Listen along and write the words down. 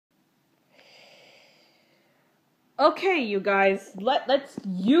Okay, you guys, let's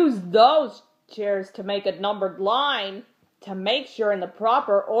use those chairs to make a numbered line to make sure in the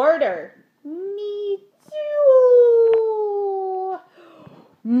proper order. Me too.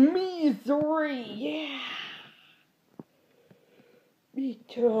 Me three, yeah. Me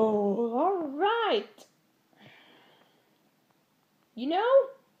too. All right. You know,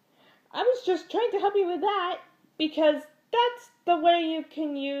 I was just trying to help you with that because that's the way you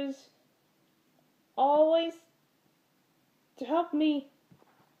can use always to help me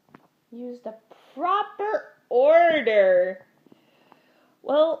use the proper order.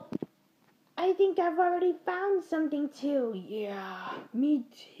 Well, I think I've already found something too. Yeah, me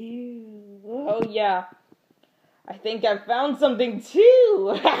too. Oh yeah, I think I've found something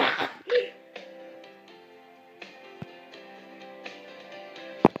too.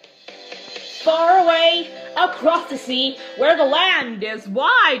 Far away across the sea, where the land is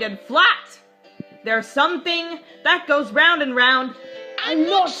wide and flat, there's something that goes round and round. I'm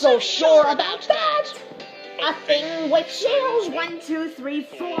not so sure about that. A thing with sails 1, 2, 3,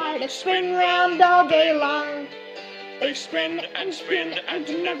 4 that spin round all day long. They spin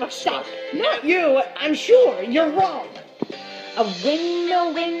and never stop. Not you, I'm sure you're wrong. A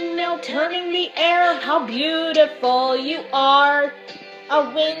windmill turning the air, how beautiful you are. A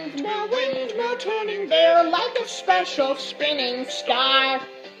windmill turning there like a special spinning star.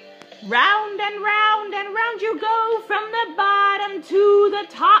 Round and round you go from the bottom to the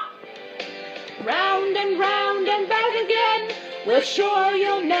top. Round and back again, we're sure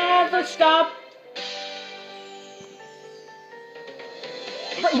you'll never stop.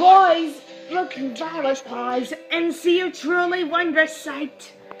 But boys, look in Violet's paws and see a truly wondrous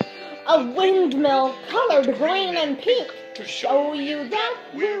sight. A windmill colored green and pink to show you that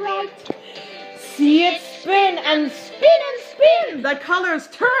we're right. See it spin and spin and spin. The colors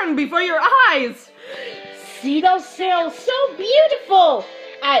turn before your eyes. See those sails so beautiful.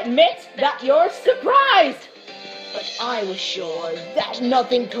 Admit that you're surprised. But I was sure that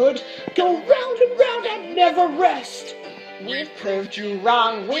nothing could go round and round and never rest. We've proved you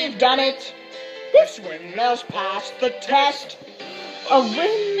wrong, we've done it. This windmill's passed the test. A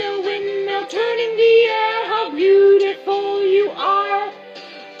windmill turning the air, how beautiful you are.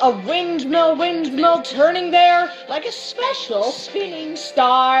 A windmill turning there like a special spinning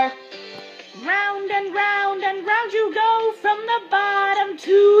star. Round and round you go from the bottom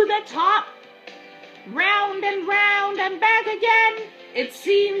to the top. Round and back again, it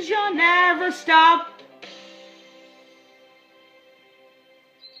seems you'll never stop.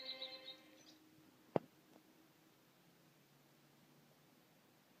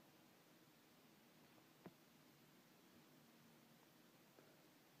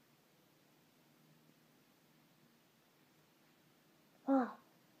 Oh,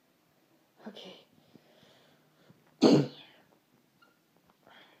 okay.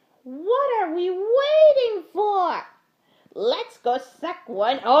 What are we waiting for? Let's go suck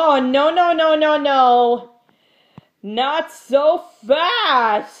one. Oh, no. Not so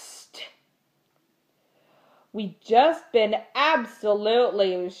fast. We just been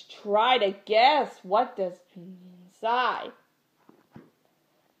absolutely try to guess what does be inside.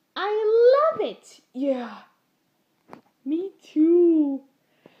 I love it. Yeah. Me too.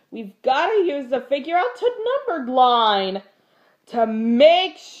 We've got to use the figure out to numbered line to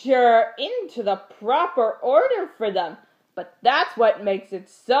make sure into the proper order for them. But that's what makes it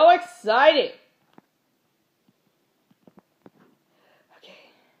so exciting. Okay.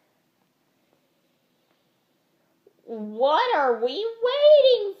 What are we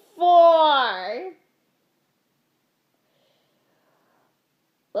waiting for?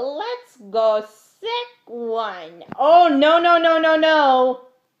 Well, let's go sick one. Oh, no.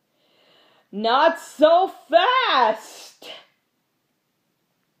 Not so fast.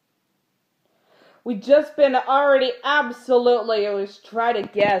 We just been already absolutely, it was try to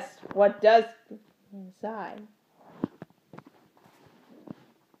guess what does inside.